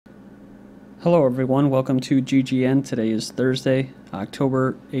Hello everyone, welcome to GGN. Today is Thursday,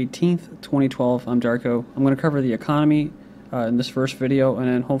 October 18th, 2012. I'm Darko. I'm going to cover the economy in this first video, and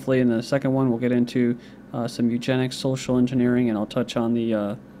then hopefully in the second one we'll get into some eugenics, social engineering, and I'll touch on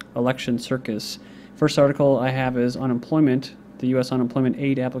the election circus. First article I have is unemployment. The U.S. unemployment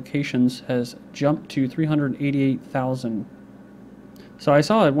aid applications has jumped to 388,000. So I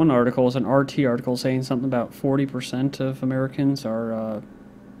saw one article, it was an RT article, saying something about 40% of Americans are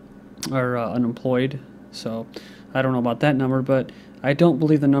unemployed. So I don't know about that number, but I don't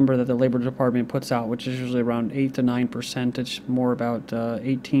believe the number that the Labor Department puts out, which is usually around 8 to 9%. It's more about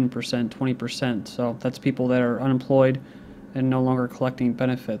 18%, 20%. So that's people that are unemployed and no longer collecting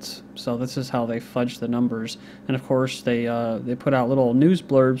benefits. So this is how they fudge the numbers. And of course they put out little news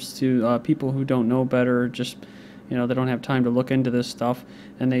blurbs to people who don't know better, just they don't have time to look into this stuff,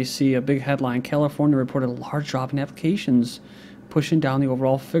 and they see a big headline: California reported a large drop in applications, pushing down the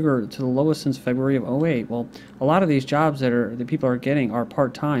overall figure to the lowest since February of 2008. Well, a lot of these jobs that people are getting are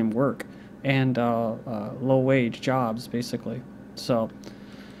part-time work and low-wage jobs, basically. So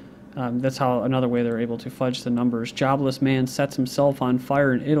that's how another way they're able to fudge the numbers. Jobless man sets himself on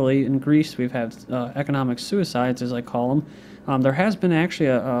fire in Italy. In Greece, we've had economic suicides, as I call them. There has been actually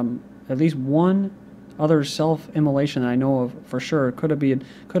at least one other self-immolation that I know of for sure. Could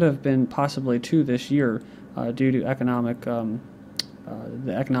have been possibly two this year due to the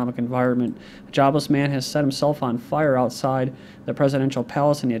economic environment. A jobless man has set himself on fire outside the presidential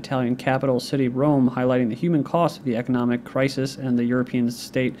palace in the Italian capital city, Rome, highlighting the human cost of the economic crisis and the European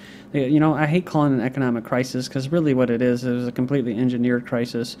state. I hate calling it an economic crisis, because really what it is a completely engineered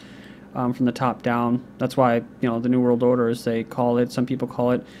crisis from the top down. That's why the New World Order, as they call it, some people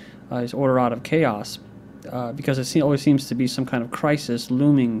call it, is order out of chaos, because it always seems to be some kind of crisis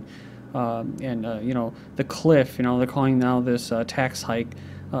looming. The cliff, they're calling now this tax hike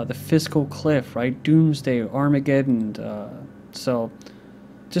the fiscal cliff, right? Doomsday, Armageddon. So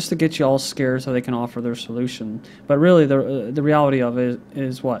just to get you all scared so they can offer their solution. But really, the reality of it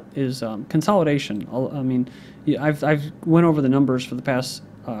is what? Is consolidation. I mean, I've went over the numbers for the past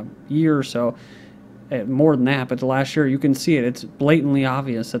year or so. More than that, but the last year you can see it. It's blatantly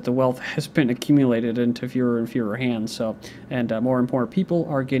obvious that the wealth has been accumulated into fewer and fewer hands. So, and more and more people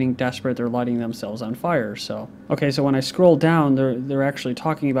are getting desperate. They're lighting themselves on fire. So, okay, so when I scroll down, they're actually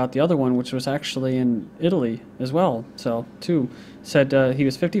talking about the other one, which was actually in Italy as well. So, too, said he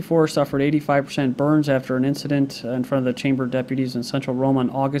was 54, suffered 85% burns after an incident in front of the chamber of deputies in central Rome on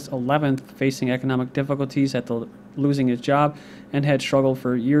August 11th, facing economic difficulties losing his job, and had struggled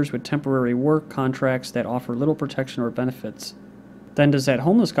for years with temporary work contracts that offer little protection or benefits. Then, does that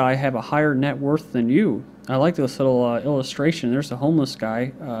homeless guy have a higher net worth than you? I like this little illustration. There's a homeless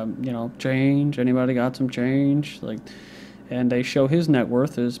guy, change, anybody got some change? And they show his net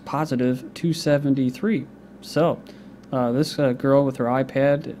worth is positive 273. So, this girl with her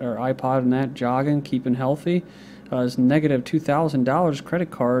iPad or iPod and that, jogging, keeping healthy, is negative $2,000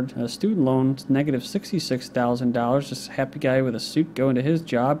 credit card. Student loans, negative $66,000. This happy guy with a suit going to his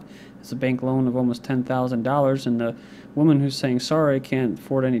job has a bank loan of almost $10,000. And the woman who's saying, sorry, can't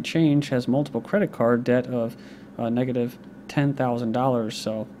afford any change, has multiple credit card debt of negative $10,000.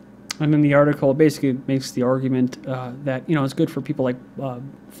 So, and in the article, it basically makes the argument that, it's good for people like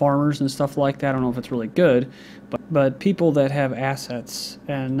farmers and stuff like that. I don't know if it's really good, but people that have assets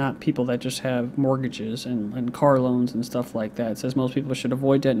and not people that just have mortgages and car loans and stuff like that. It says most people should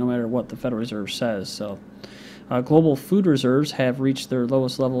avoid debt no matter what the Federal Reserve says. So, global food reserves have reached their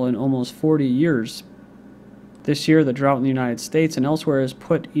lowest level in almost 40 years. This year, the drought in the United States and elsewhere has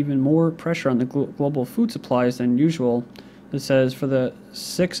put even more pressure on the global food supplies than usual. It says for the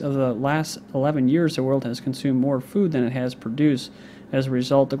 6 of the last 11 years, the world has consumed more food than it has produced. As a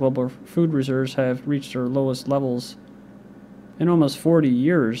result, the global food reserves have reached their lowest levels in almost 40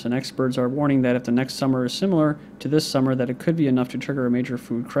 years, and experts are warning that if the next summer is similar to this summer, that it could be enough to trigger a major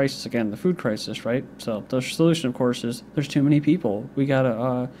food crisis. Again, the food crisis, right? So the solution, of course, is there's too many people. We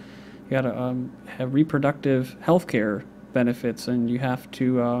gotta have reproductive health care benefits, and you have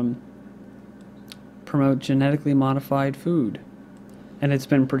to promote genetically modified food. And it's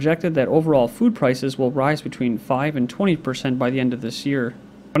been projected that overall food prices will rise between 5 and 20% by the end of this year.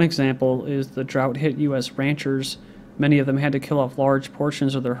 One example is the drought-hit U.S. ranchers. Many of them had to kill off large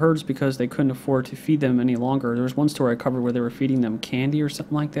portions of their herds because they couldn't afford to feed them any longer. There was one story I covered where they were feeding them candy or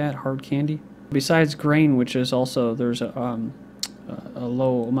something like that, hard candy. Besides grain, which is also, there's a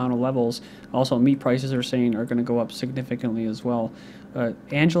low amount of levels. Also, meat prices are saying are going to go up significantly as well.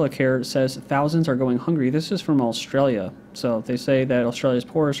 Anglicare says thousands are going hungry. This is from Australia. So they say that Australia's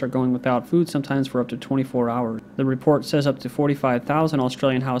poorest are going without food sometimes for up to 24 hours. The report says up to 45,000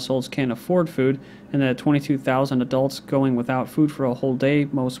 Australian households can't afford food, and that 22,000 adults going without food for a whole day.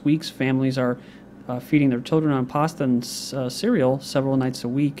 Most weeks, families are feeding their children on pasta and cereal several nights a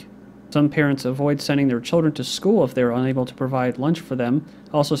week. Some parents avoid sending their children to school if they are unable to provide lunch for them.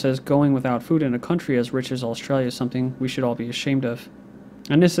 Also says going without food in a country as rich as Australia is something we should all be ashamed of.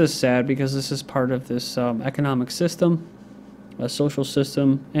 And this is sad because this is part of this economic system, a social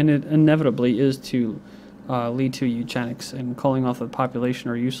system, and it inevitably is to lead to eugenics and calling off the population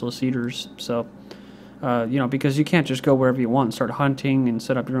or useless eaters. So, because you can't just go wherever you want and start hunting and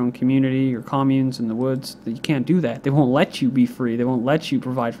set up your own community or communes in the woods. You can't do that. They won't let you be free. They won't let you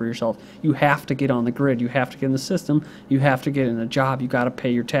provide for yourself. You have to get on the grid. You have to get in the system. You have to get in a job. You got to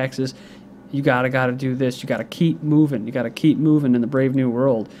pay your taxes. You got to do this. You got to keep moving. You got to keep moving in the brave new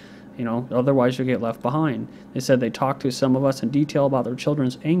world. Otherwise you'll get left behind. They said they talked to some of us in detail about their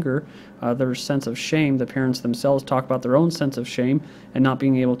children's anger, their sense of shame. The parents themselves talk about their own sense of shame and not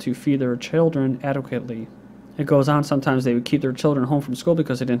being able to feed their children adequately. It goes on, sometimes they would keep their children home from school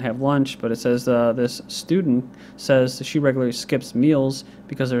because they didn't have lunch, but it says this student says she regularly skips meals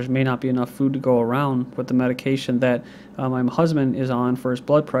because there may not be enough food to go around. With the medication that my husband is on for his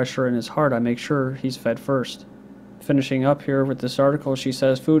blood pressure and his heart, I make sure he's fed first. Finishing up here with this article, she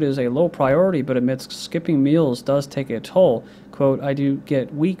says food is a low priority, but admits skipping meals does take a toll. Quote, I do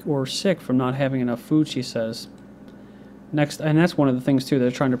get weak or sick from not having enough food, she says. Next, and that's one of the things too,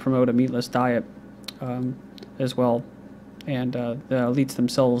 they're trying to promote a meatless diet as well. And the elites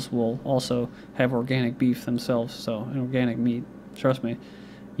themselves will also have organic beef themselves, so organic meat, trust me.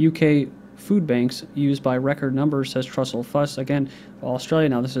 UK food banks used by record numbers, says Trussell Trust. Again, Australia,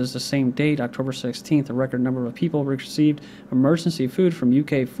 now this is the same date, October 16th, a record number of people received emergency food from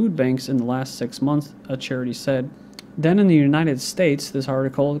UK food banks in the last 6 months, a charity said. Then in the United States, this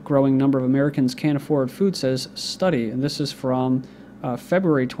article, growing number of Americans can't afford food, says study, and this is from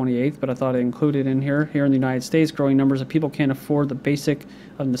February 28th, but I thought I included in here. Here in the United States, growing numbers of people can't afford the basic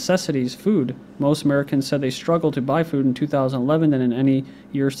necessities, food. Most Americans said they struggled to buy food in 2011 than in any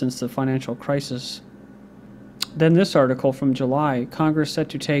year since the financial crisis. Then this article from July, Congress set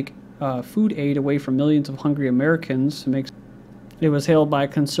to take food aid away from millions of hungry Americans. It was hailed by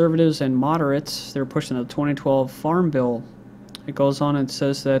conservatives and moderates. They're pushing the 2012 Farm Bill. It goes on and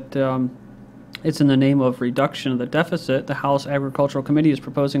says that it's in the name of reduction of the deficit. The House Agricultural Committee is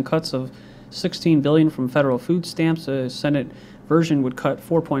proposing cuts of $16 billion from federal food stamps. The Senate version would cut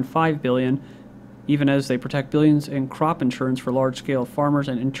 $4.5 billion, even as they protect billions in crop insurance for large-scale farmers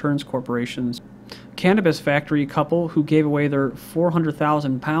and insurance corporations. Cannabis factory couple who gave away their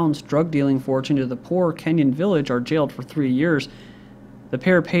 400,000 pounds drug dealing fortune to the poor Kenyan village are jailed for 3 years. The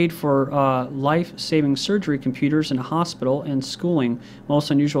pair paid for life-saving surgery computers in a hospital and schooling.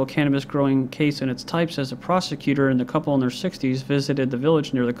 Most unusual cannabis growing case in its type, says a prosecutor, and the couple in their 60s visited the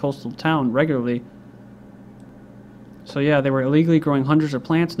village near the coastal town regularly. So yeah, they were illegally growing hundreds of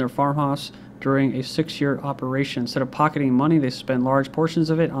plants in their farmhouse during a 6-year operation. Instead of pocketing money, they spent large portions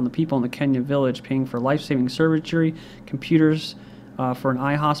of it on the people in the Kenyan village, paying for life-saving surgery, computers for an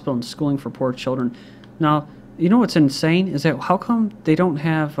eye hospital, and schooling for poor children. Now, you know what's insane is that how come they don't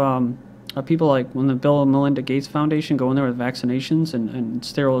have people like when the Bill and Melinda Gates Foundation go in there with vaccinations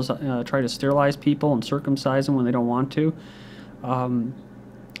and try to sterilize people and circumcise them when they don't want to?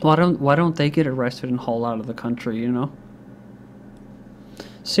 Why don't they get arrested and hauled out of the country,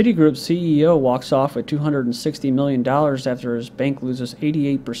 Citigroup CEO walks off with $260 million after his bank loses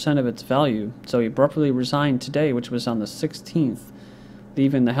 88% of its value. So he abruptly resigned today, which was on the 16th.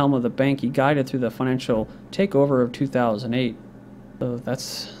 Leaving the helm of the bank he guided through the financial takeover of 2008. So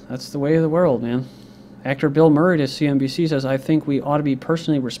that's the way of the world, man. Actor Bill Murray to CNBC says, I think we ought to be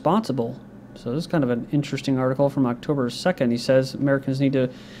personally responsible. So this is kind of an interesting article from October 2nd. He says Americans need to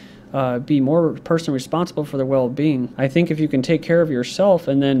be more personally responsible for their well-being. I think if you can take care of yourself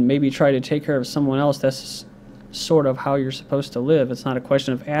and then maybe try to take care of someone else, that's sort of how you're supposed to live. It's not a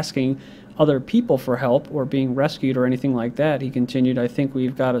question of asking other people for help or being rescued or anything like that. He continued, I think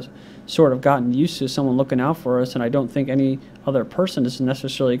we've gotten used to someone looking out for us, and I don't think any other person is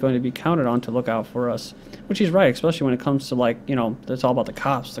necessarily going to be counted on to look out for us. Which he's right, especially when it comes to it's all about the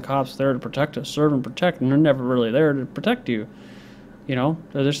cops. The cops there to protect us, serve and protect, and they're never really there to protect you.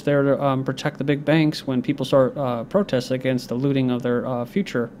 They're just there to protect the big banks when people start protests against the looting of their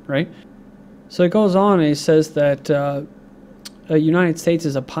future, right? So it goes on and he says that the United States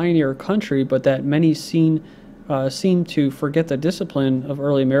is a pioneer country, but that many seen seemed to forget the discipline of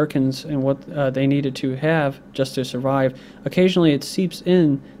early Americans and what they needed to have just to survive. Occasionally it seeps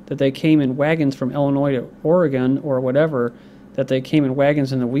in that they came in wagons from Illinois to Oregon or whatever, that they came in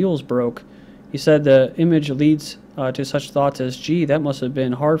wagons and the wheels broke. He said the image leads to such thoughts as, gee, that must have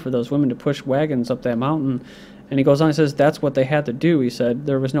been hard for those women to push wagons up that mountain. And he goes on and says that's what they had to do. He said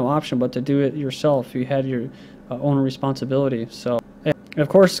there was no option but to do it yourself. You had your own responsibility. So, and of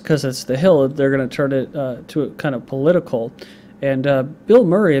course, because it's the Hill, they're going to turn it to a kind of political. And Bill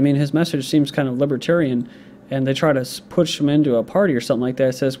Murray, I mean, his message seems kind of libertarian, and they try to push him into a party or something like that.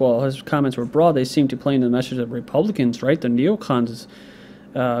 It says, well, his comments were broad. They seem to play into the message of Republicans, right? The neocons.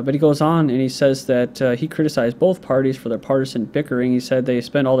 But he goes on and he says that he criticized both parties for their partisan bickering. He said they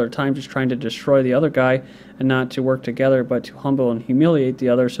spend all their time just trying to destroy the other guy and not to work together, but to humble and humiliate the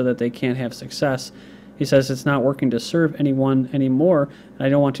other so that they can't have success. He says it's not working to serve anyone anymore. And I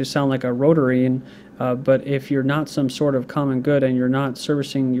don't want to sound like a Rotarian, but if you're not some sort of common good and you're not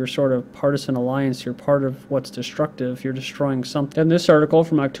servicing your sort of partisan alliance, you're part of what's destructive. You're destroying something. In this article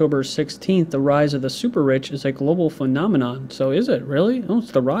from October 16th, the rise of the super rich is a global phenomenon. So is it really? Oh,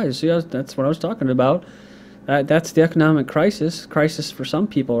 it's the rise. Yeah, that's what I was talking about. That's the economic crisis for some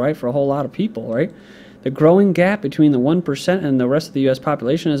people, right? For a whole lot of people, right? The growing gap between the 1% and the rest of the U.S.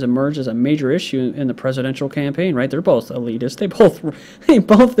 population has emerged as a major issue in the presidential campaign, right? They're both elitists.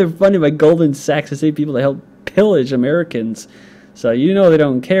 They're funded by Goldman Sachs, the same people that help pillage Americans. So you know they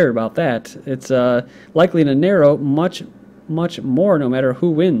don't care about that. It's likely to narrow much more no matter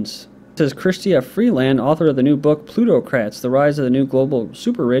who wins. Says Chrystia Freeland, author of the new book Plutocrats, The Rise of the New Global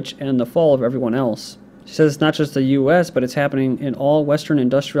Super Rich and the Fall of Everyone Else. She says it's not just the U.S., but it's happening in all Western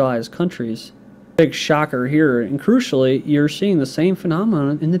industrialized countries. Big shocker here, and crucially, you're seeing the same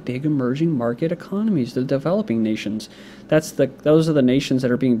phenomenon in the big emerging market economies, the developing nations. Those are the nations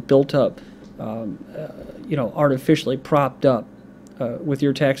that are being built up, artificially propped up with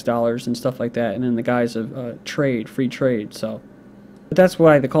your tax dollars and stuff like that, and in the guise of trade, free trade. So, but that's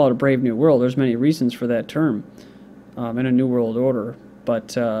why they call it a brave new world. There's many reasons for that term, in a new world order.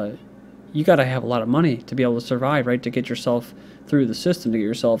 But you got to have a lot of money to be able to survive, right? To get yourself through the system, to get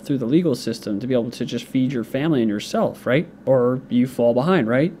yourself through the legal system, to be able to just feed your family and yourself, right? Or you fall behind,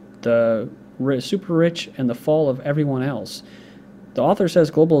 right? The super rich and the fall of everyone else. The author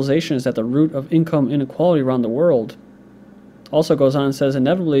says globalization is at the root of income inequality around the world. Also goes on and says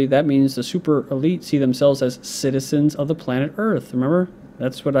inevitably that means the super elite see themselves as citizens of the planet Earth. Remember?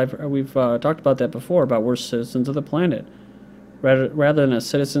 That's what we've talked about that before, about we're citizens of the planet rather than as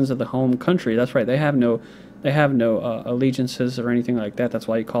citizens of the home country. That's right. They have no allegiances or anything like that. That's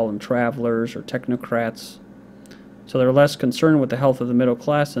why you call them travelers or technocrats. So they're less concerned with the health of the middle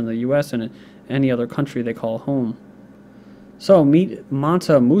class in the U.S. and any other country they call home. So meet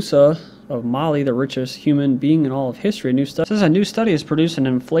Mansa Musa of Mali, the richest human being in all of history. A new study has produced an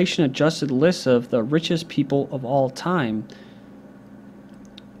inflation-adjusted list of the richest people of all time.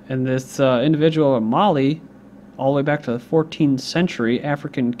 And this individual of Mali, all the way back to the 14th century,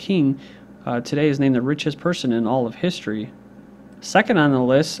 African king, today is named the richest person in all of history. Second on the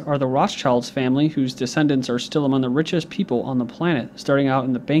list are the Rothschilds family, whose descendants are still among the richest people on the planet, starting out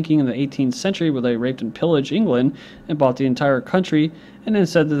in the banking in the 18th century where they raped and pillaged England and bought the entire country, and then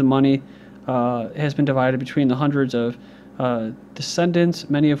said that the money has been divided between the hundreds of descendants,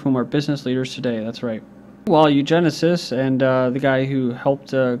 many of whom are business leaders today. That's right. Well, eugenicists and the guy who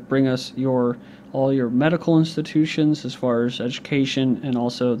helped bring us all your medical institutions as far as education and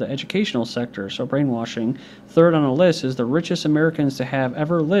also the educational sector, so brainwashing. Third on the list is the richest Americans to have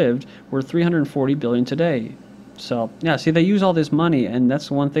ever lived were $340 billion today. So, yeah, see, they use all this money, and that's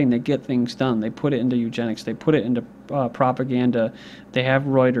the one thing, they get things done. They put it into eugenics. They put it into propaganda. They have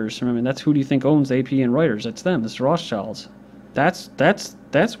Reuters. I mean, that's who do you think owns AP and Reuters? It's them. It's the Rothschilds. That's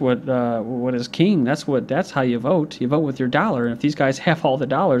what is king. That's how you vote. You vote with your dollar. And if these guys have all the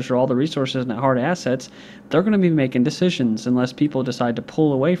dollars or all the resources and the hard assets, they're going to be making decisions unless people decide to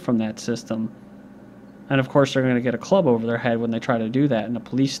pull away from that system. And of course, they're going to get a club over their head when they try to do that in a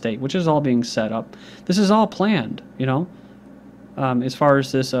police state, which is all being set up. This is all planned, you know. As far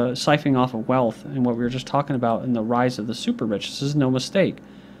as this siphoning off of wealth and what we were just talking about in the rise of the super rich, this is no mistake.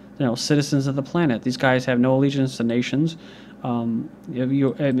 You know, citizens of the planet. These guys have no allegiance to nations. I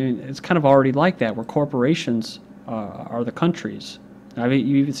mean, it's kind of already like that, where corporations are the countries. I mean,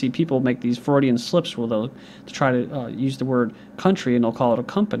 you even see people make these Freudian slips where they'll try to use the word country and they'll call it a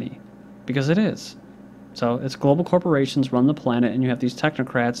company, because it is. So it's global corporations run the planet, and you have these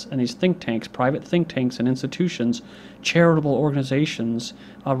technocrats and these think tanks, private think tanks and institutions, charitable organizations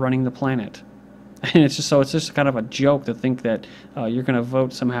running the planet. And it's just kind of a joke to think that you're going to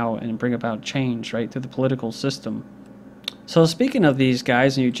vote somehow and bring about change, right, through the political system. So speaking of these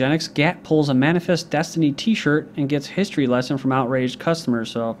guys in eugenics, Gap pulls a Manifest Destiny t-shirt and gets history lesson from outraged customers.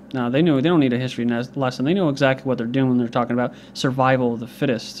 So now they don't need a history lesson. They know exactly what they're doing when they're talking about survival of the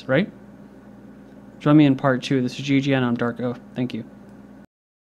fittest, right? Join me in part 2. This is GGN. I'm Darko. Thank you.